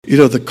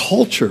The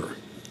culture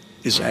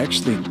is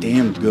actually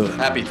damn good.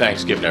 Happy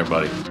Thanksgiving,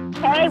 everybody.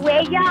 Hey,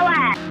 where y'all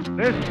at?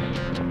 This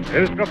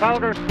is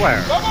Trafalgar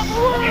Square.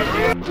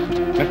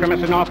 Mr. and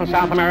Mrs. North and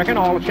South American,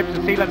 all the ships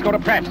at sea, let's go to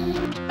press.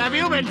 Have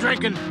you been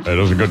drinking? It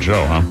was a good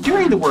show, huh?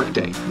 During the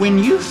workday, when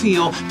you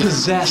feel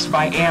possessed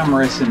by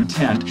amorous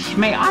intent,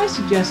 may I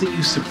suggest that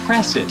you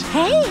suppress it?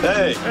 Hey!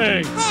 Hey!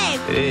 Hey!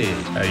 Hey,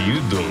 how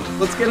you doing?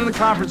 Let's get in the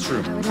conference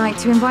room. I would like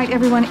to invite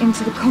everyone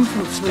into the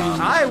conference room.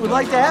 I would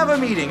like to have a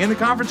meeting in the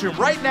conference room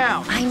right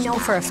now. I know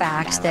for a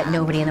fact that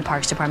nobody in the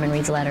Parks Department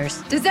reads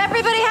letters. Does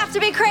everybody have to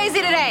be crazy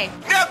today?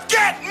 Now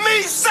get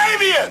me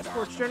Sabian!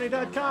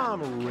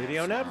 SportsJourney.com,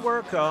 radio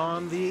network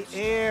on the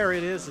air.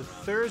 It is a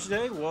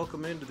Thursday.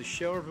 Welcome into the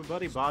show,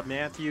 everybody. Bob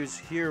Matthews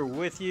here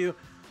with you.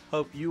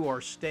 Hope you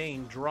are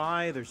staying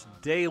dry. There's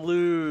a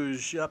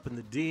deluge up in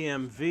the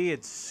DMV.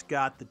 It's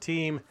got the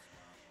team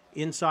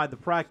inside the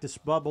practice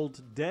bubble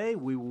today.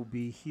 We will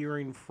be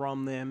hearing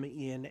from them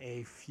in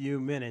a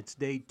few minutes.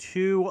 Day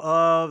 2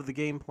 of the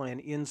game plan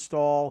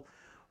install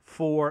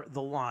for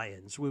the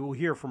Lions. We will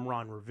hear from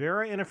Ron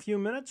Rivera in a few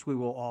minutes. We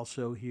will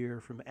also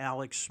hear from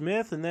Alex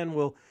Smith, and then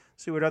we'll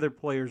see what other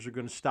players are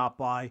going to stop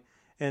by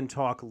and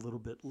talk a little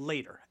bit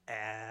later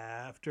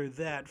after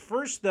that.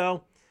 First,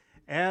 though,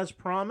 as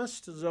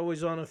promised, as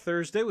always on a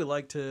Thursday, we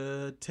like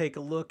to take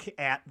a look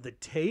at the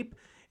tape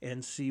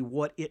and see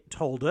what it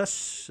told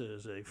us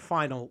as a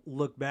final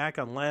look back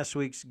on last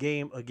week's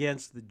game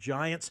against the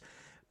Giants.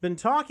 Been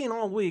talking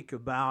all week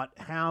about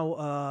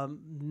how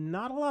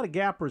not a lot of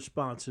gap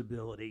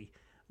responsibility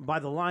by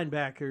the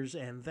linebackers,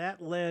 and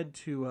that led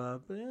to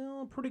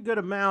a pretty good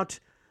amount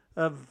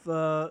of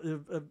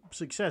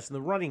success in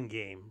the running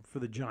game for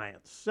the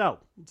Giants. So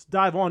let's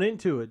dive on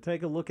into it.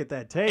 Take a look at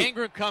that tape.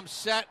 Ingram comes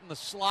set in the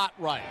slot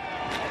right.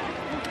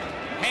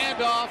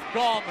 Handoff,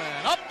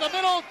 Gallman. Up the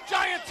middle,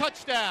 Giant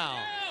touchdown.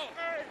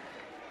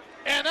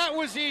 And that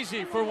was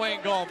easy for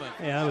Wayne Gallman.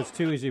 Yeah, it was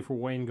too easy for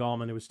Wayne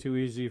Gallman. It was too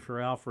easy for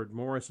Alfred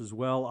Morris as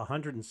well.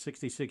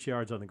 166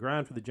 yards on the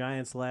ground for the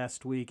Giants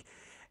last week.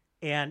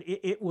 And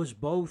it was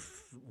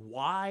both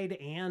wide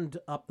and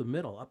up the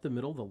middle. Up the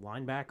middle, the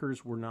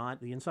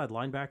inside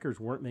linebackers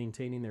weren't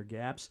maintaining their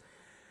gaps.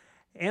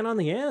 And on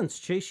the ends,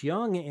 Chase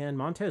Young and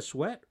Montez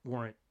Sweat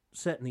weren't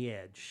setting the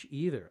edge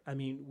either. I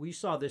mean, we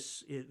saw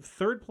this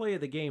third play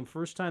of the game,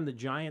 first time the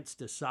Giants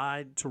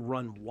decide to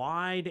run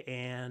wide,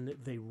 and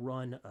they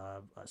run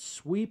a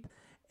sweep,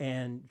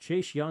 and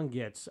Chase Young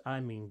gets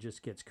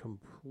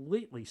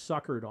completely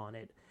suckered on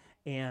it.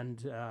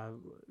 And,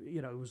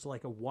 it was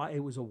like a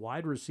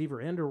wide receiver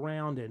end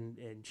around,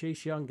 and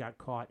Chase Young got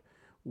caught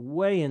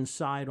way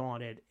inside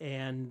on it,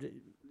 and,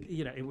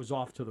 it was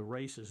off to the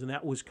races. And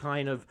that was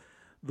kind of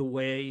the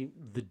way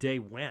the day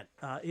went.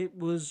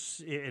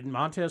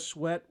 Montez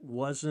Sweat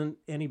wasn't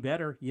any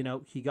better.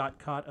 He got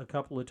caught a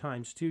couple of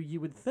times too. You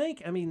would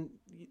think,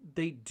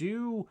 they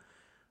do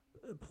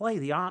play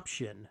the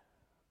option.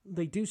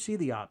 They do see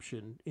the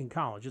option in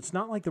college. It's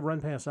not like the run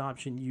pass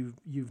option.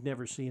 You've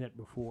never seen it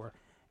before.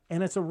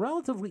 And it's a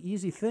relatively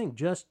easy thing.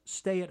 Just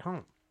stay at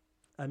home.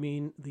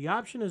 The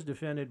option is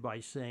defended by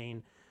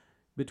saying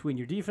between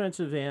your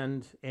defensive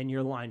end and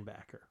your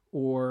linebacker,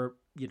 or,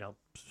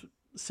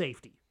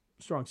 safety.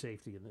 Strong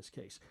safety in this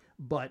case.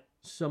 But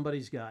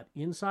somebody's got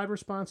inside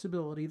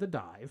responsibility, the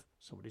dive.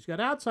 Somebody's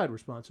got outside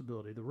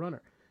responsibility, the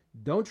runner.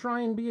 Don't try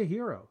and be a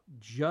hero.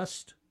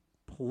 Just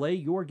play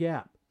your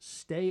gap.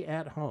 Stay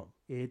at home.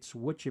 It's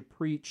what you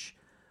preach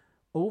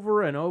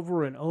over and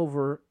over and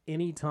over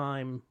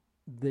anytime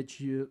that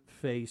you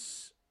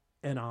face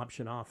an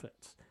option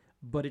offense.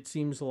 But it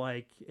seems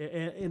like,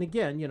 and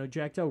again,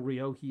 Jack Del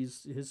Rio,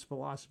 his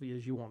philosophy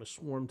is you want to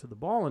swarm to the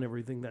ball and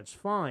everything, that's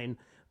fine.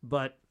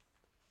 But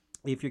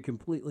if you're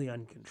completely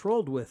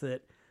uncontrolled with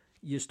it,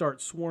 you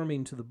start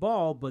swarming to the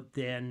ball, but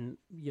then,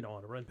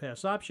 on a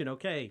run-pass option,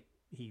 okay,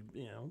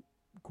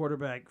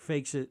 quarterback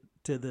fakes it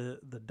to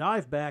the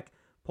dive back,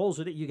 pulls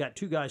it. You got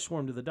two guys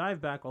swarm to the dive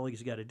back. All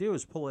he's got to do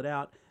is pull it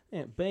out,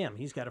 and bam,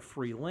 he's got a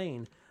free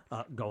lane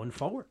going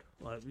forward,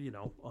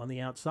 on the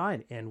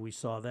outside. And we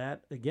saw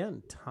that,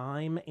 again,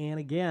 time and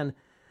again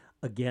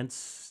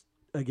against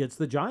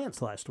the Giants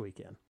last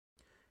weekend.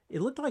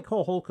 It looked like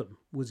Cole Holcomb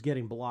was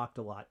getting blocked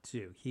a lot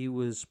too. He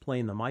was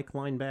playing the Mike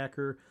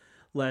linebacker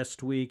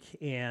last week,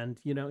 and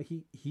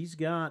he's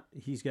got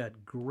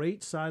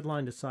great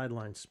sideline to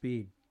sideline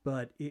speed,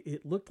 but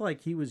it looked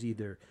like he was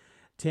either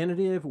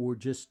tentative or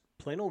just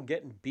plain old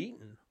getting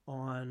beaten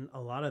on a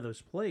lot of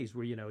those plays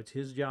where it's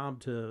his job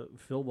to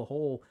fill the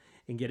hole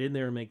and get in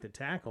there and make the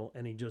tackle,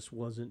 and he just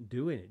wasn't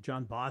doing it.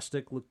 John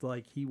Bostic looked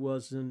like he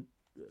wasn't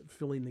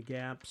filling the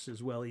gaps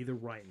as well either.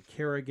 Ryan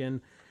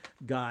Kerrigan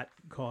got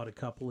caught a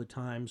couple of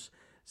times.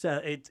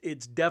 So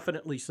it's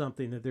definitely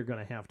something that they're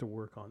going to have to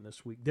work on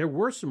this week. There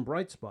were some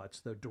bright spots,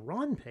 though.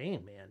 Daron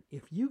Payne, man,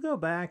 if you go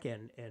back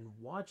and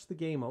watch the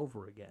game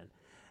over again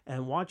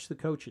and watch the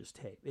coach's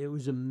tape, it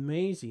was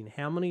amazing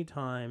how many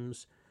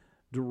times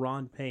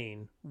Daron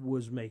Payne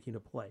was making a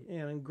play.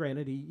 And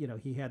granted,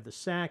 he had the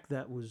sack.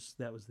 That was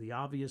the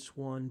obvious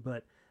one,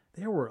 but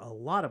there were a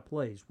lot of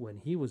plays when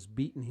he was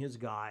beating his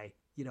guy,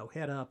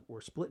 head up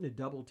or splitting a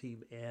double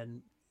team.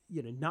 And,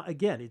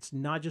 it's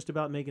not just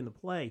about making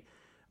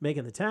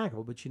the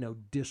tackle, but,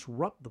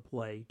 disrupt the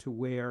play to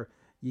where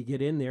you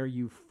get in there,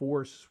 you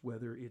force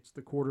whether it's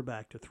the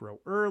quarterback to throw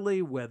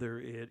early, whether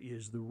it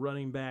is the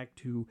running back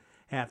to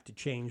have to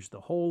change the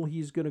hole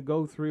he's going to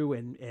go through,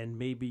 and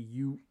maybe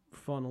you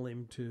funnel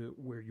him to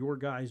where your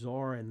guys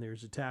are, and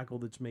there's a tackle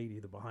that's made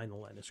either behind the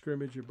line of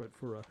scrimmage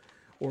or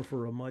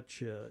a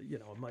much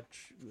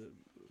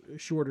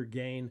shorter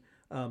gain.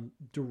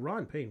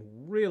 Deron Payne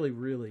really,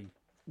 really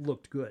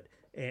looked good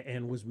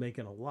and was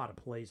making a lot of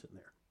plays in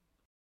there.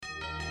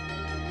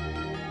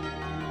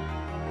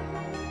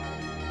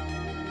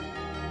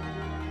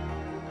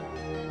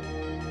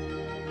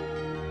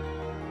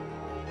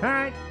 All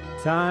right,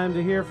 time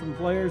to hear from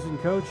players and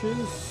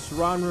coaches.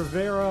 Ron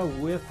Rivera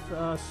with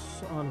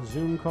us on a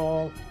Zoom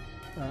call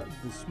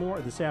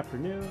this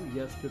afternoon,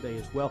 yesterday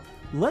as well.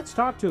 Let's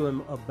talk to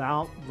him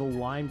about the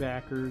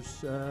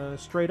linebackers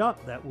straight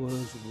up. That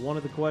was one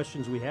of the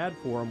questions we had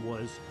for him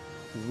was,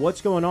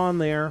 what's going on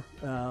there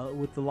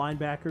with the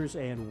linebackers,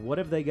 and what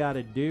have they got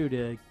to do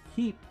to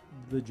keep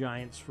the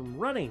Giants from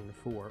running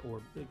or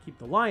keep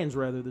the Lions,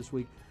 rather, this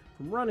week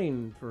from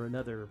running for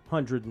another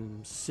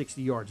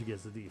 160 yards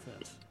against the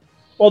defense?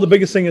 Well, the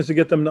biggest thing is to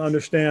get them to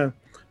understand,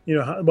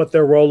 what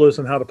their role is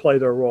and how to play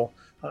their role.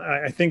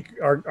 I think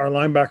our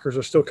linebackers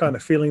are still kind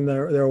of feeling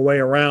their way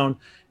around,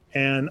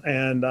 and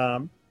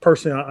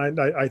personally,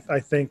 I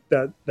think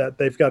that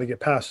they've got to get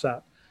past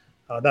that.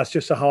 That's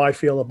just how I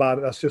feel about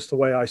it. That's just the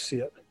way I see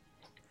it.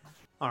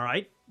 All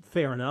right,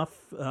 fair enough.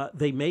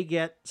 They may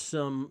get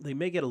a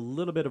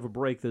little bit of a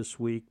break this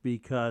week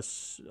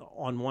because,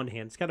 on one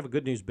hand, it's kind of a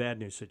good news, bad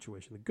news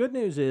situation. The good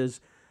news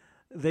is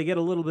they get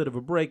a little bit of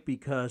a break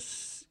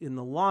because in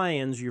the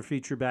Lions, your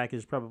feature back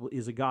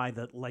is a guy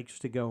that likes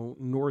to go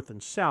north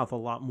and south a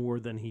lot more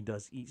than he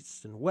does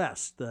east and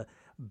west. The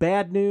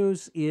bad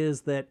news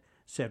is that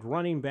said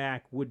running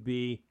back would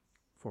be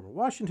former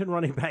Washington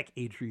running back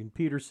Adrian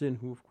Peterson,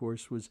 who, of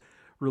course, was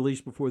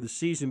released before the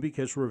season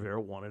because Rivera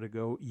wanted to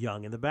go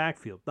young in the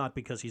backfield. Not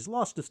because he's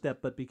lost a step,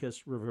 but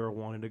because Rivera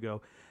wanted to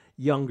go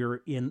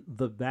younger in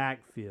the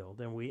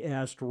backfield. And we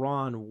asked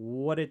Ron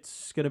what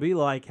it's going to be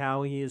like,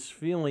 how he is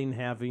feeling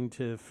having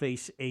to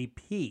face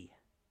AP.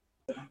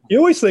 You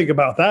always think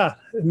about that.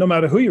 No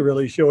matter who you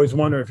release, you always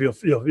wonder if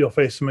you'll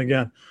face him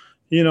again.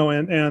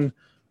 And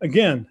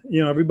again,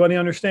 everybody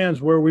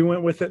understands where we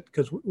went with it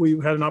because we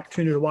had an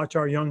opportunity to watch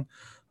our young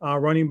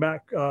running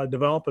back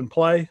develop and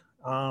play.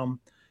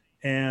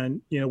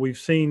 And we've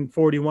seen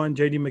 41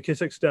 J.D.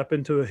 McKissick step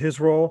into his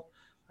role,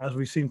 as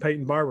we've seen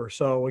Peyton Barber.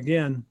 So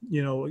again,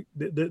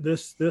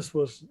 this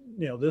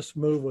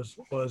move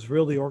was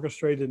really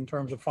orchestrated in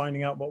terms of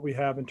finding out what we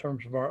have in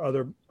terms of our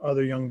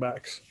other young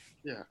backs.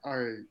 Yeah,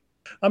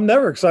 I'm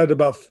never excited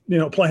about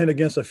playing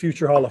against a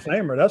future Hall of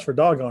Famer. That's for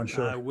doggone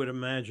sure. I would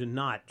imagine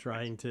not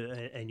trying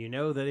to, and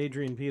that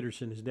Adrian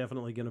Peterson is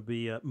definitely going to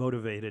be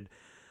motivated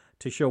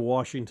to show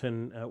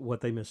Washington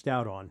what they missed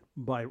out on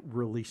by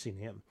releasing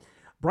him.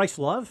 Bryce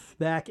Love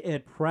back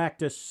at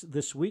practice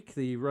this week,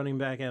 the running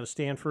back out of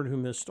Stanford who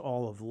missed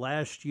all of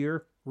last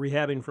year,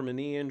 rehabbing from a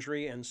knee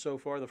injury, and so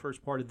far the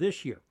first part of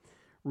this year,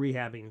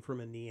 rehabbing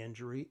from a knee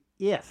injury.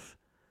 If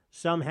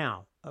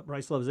somehow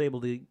Bryce Love is able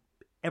to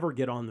ever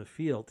get on the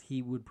field,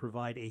 he would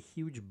provide a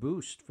huge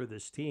boost for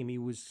this team. He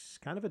was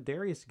kind of a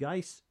Darius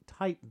Geis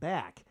type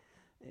back.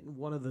 And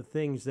one of the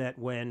things that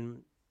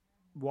when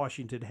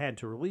Washington had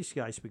to release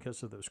Geis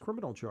because of those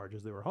criminal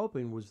charges, they were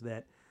hoping was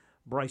that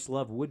Bryce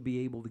Love would be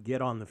able to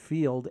get on the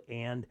field,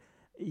 and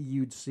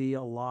you'd see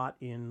a lot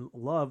in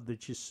Love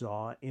that you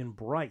saw in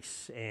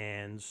Bryce.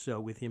 And so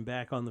with him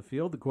back on the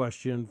field, the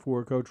question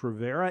for Coach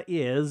Rivera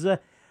is,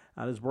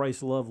 how does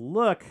Bryce Love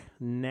look,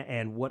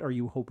 and what are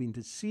you hoping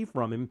to see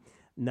from him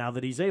now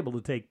that he's able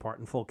to take part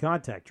in full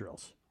contact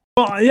drills?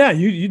 Well, yeah,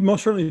 you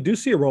most certainly do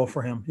see a role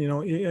for him.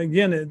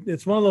 Again,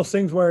 it's one of those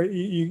things where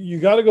you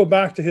got to go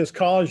back to his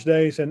college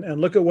days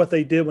and look at what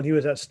they did when he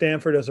was at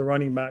Stanford as a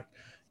running back.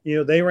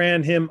 They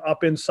ran him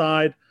up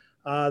inside.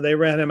 They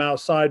ran him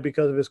outside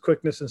because of his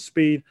quickness and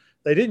speed.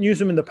 They didn't use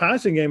him in the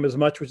passing game as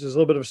much, which is a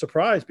little bit of a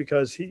surprise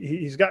because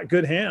he's got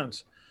good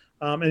hands,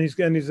 and he's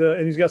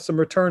got some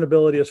return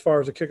ability as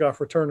far as a kickoff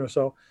returner.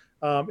 So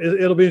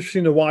it'll be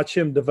interesting to watch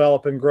him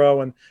develop and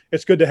grow, and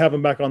it's good to have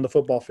him back on the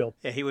football field.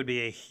 Yeah, he would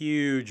be a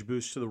huge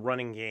boost to the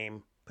running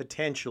game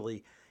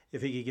potentially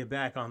if he could get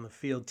back on the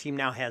field. Team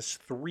now has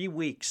 3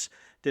 weeks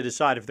to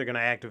decide if they're going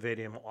to activate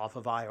him off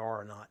of IR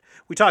or not.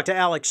 We talked to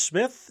Alex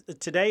Smith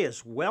today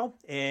as well,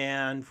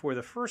 and for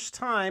the first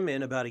time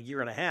in about a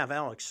year and a half,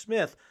 Alex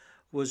Smith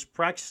is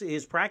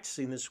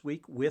practicing this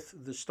week with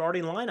the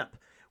starting lineup,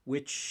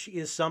 which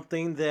is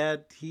something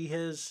that he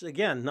has,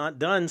 again, not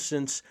done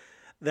since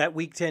that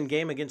Week 10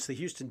 game against the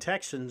Houston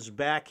Texans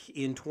back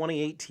in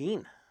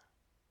 2018.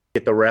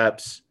 Get the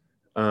reps.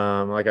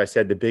 Like I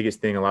said, the biggest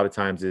thing a lot of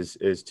times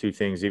is two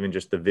things, even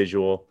just the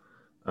visual,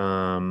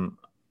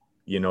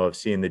 of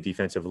seeing the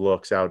defensive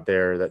looks out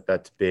there.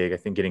 That's big. I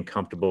think getting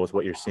comfortable with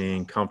what you're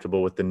seeing,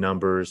 comfortable with the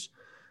numbers,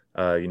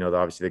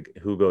 Obviously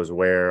who goes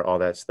where, all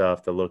that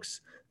stuff, the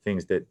looks,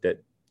 things that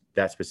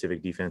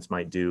specific defense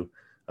might do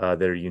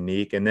that are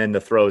unique. And then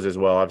the throws as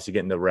well, obviously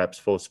getting the reps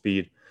full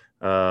speed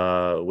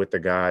with the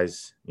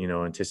guys,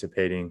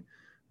 anticipating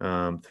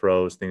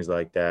throws, things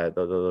like that.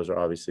 Those are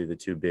obviously the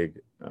two big,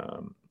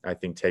 I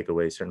think,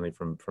 takeaways, certainly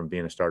from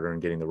being a starter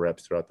and getting the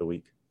reps throughout the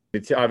week.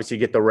 To obviously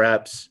get the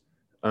reps,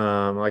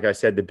 like I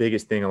said, the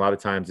biggest thing a lot of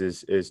times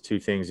is two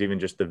things, even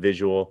just the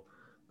visual,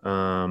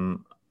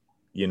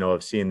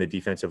 of seeing the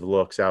defensive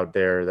looks out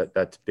there.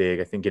 That's big.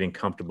 I think getting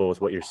comfortable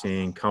with what you're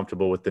seeing,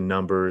 comfortable with the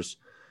numbers,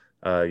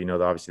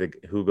 obviously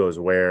who goes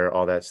where,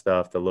 all that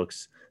stuff, the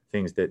looks,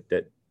 things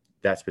that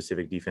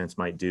specific defense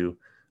might do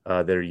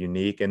that are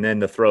unique. And then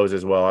the throws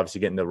as well,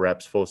 obviously getting the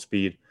reps full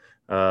speed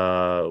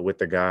with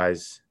the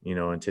guys,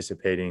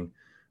 anticipating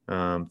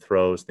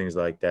throws, things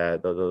like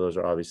that. Those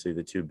are obviously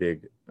the two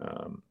big,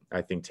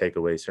 I think,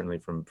 takeaways, certainly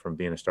from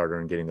being a starter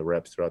and getting the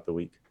reps throughout the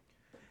week.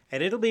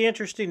 And it'll be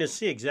interesting to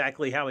see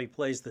exactly how he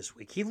plays this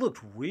week. He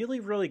looked really,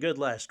 really good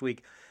last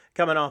week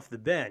coming off the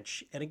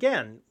bench. And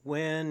again,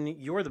 when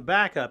you're the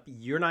backup,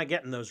 you're not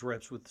getting those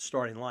reps with the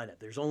starting lineup.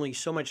 There's only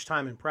so much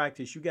time in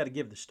practice. You got to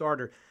give the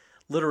starter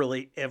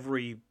literally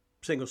every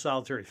single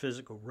solitary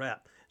physical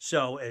rep.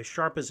 So as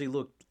sharp as he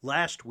looked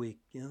last week,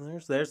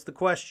 there's the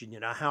question,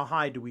 how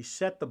high do we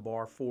set the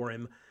bar for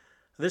him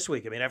this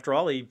week? I mean, after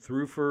all, he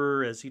threw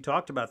for, as he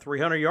talked about,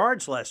 300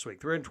 yards last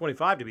week,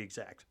 325 to be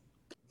exact.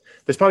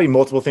 There's probably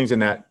multiple things in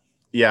that.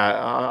 Yeah,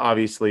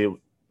 obviously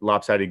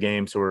lopsided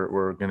game, so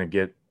we're going to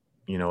get,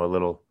 a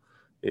little,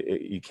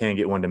 you can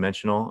get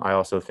one-dimensional. I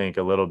also think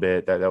a little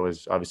bit that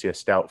was obviously a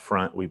stout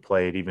front we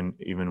played,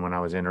 even when I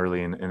was in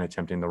early and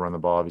attempting to run the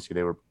ball. Obviously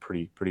they were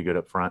pretty good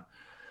up front.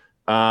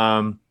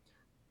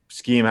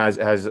 Scheme has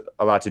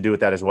a lot to do with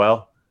that as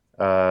well.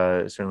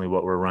 Certainly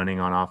what we're running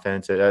on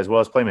offense, as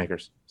well as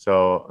playmakers.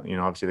 So,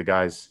 obviously the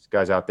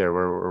guys out there,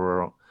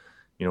 we're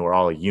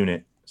all a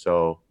unit.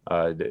 So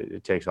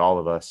it takes all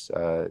of us,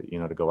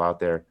 to go out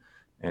there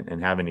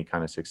and have any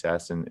kind of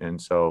success.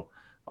 And so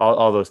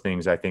all those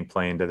things, I think,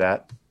 play into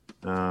that.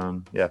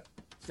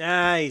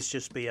 Yeah. He's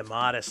just being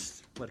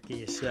modest. What can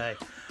you say?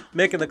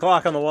 Making the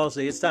clock on the wall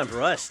say it's time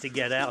for us to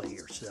get out of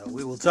here. So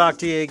we will talk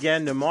to you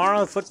again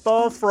tomorrow,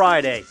 Football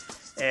Friday.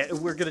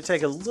 We're going to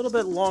take a little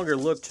bit longer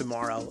look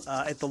tomorrow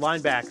at the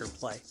linebacker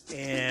play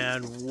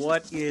and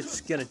what it's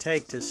going to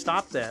take to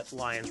stop that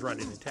Lions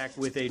running attack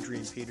with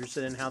Adrian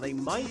Peterson and how they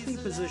might be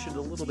positioned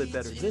a little bit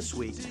better this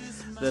week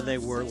than they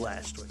were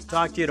last week.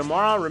 Talk to you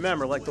tomorrow.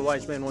 Remember, like the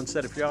wise man once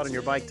said, if you're out on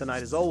your bike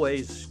tonight, as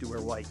always, do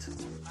wear white.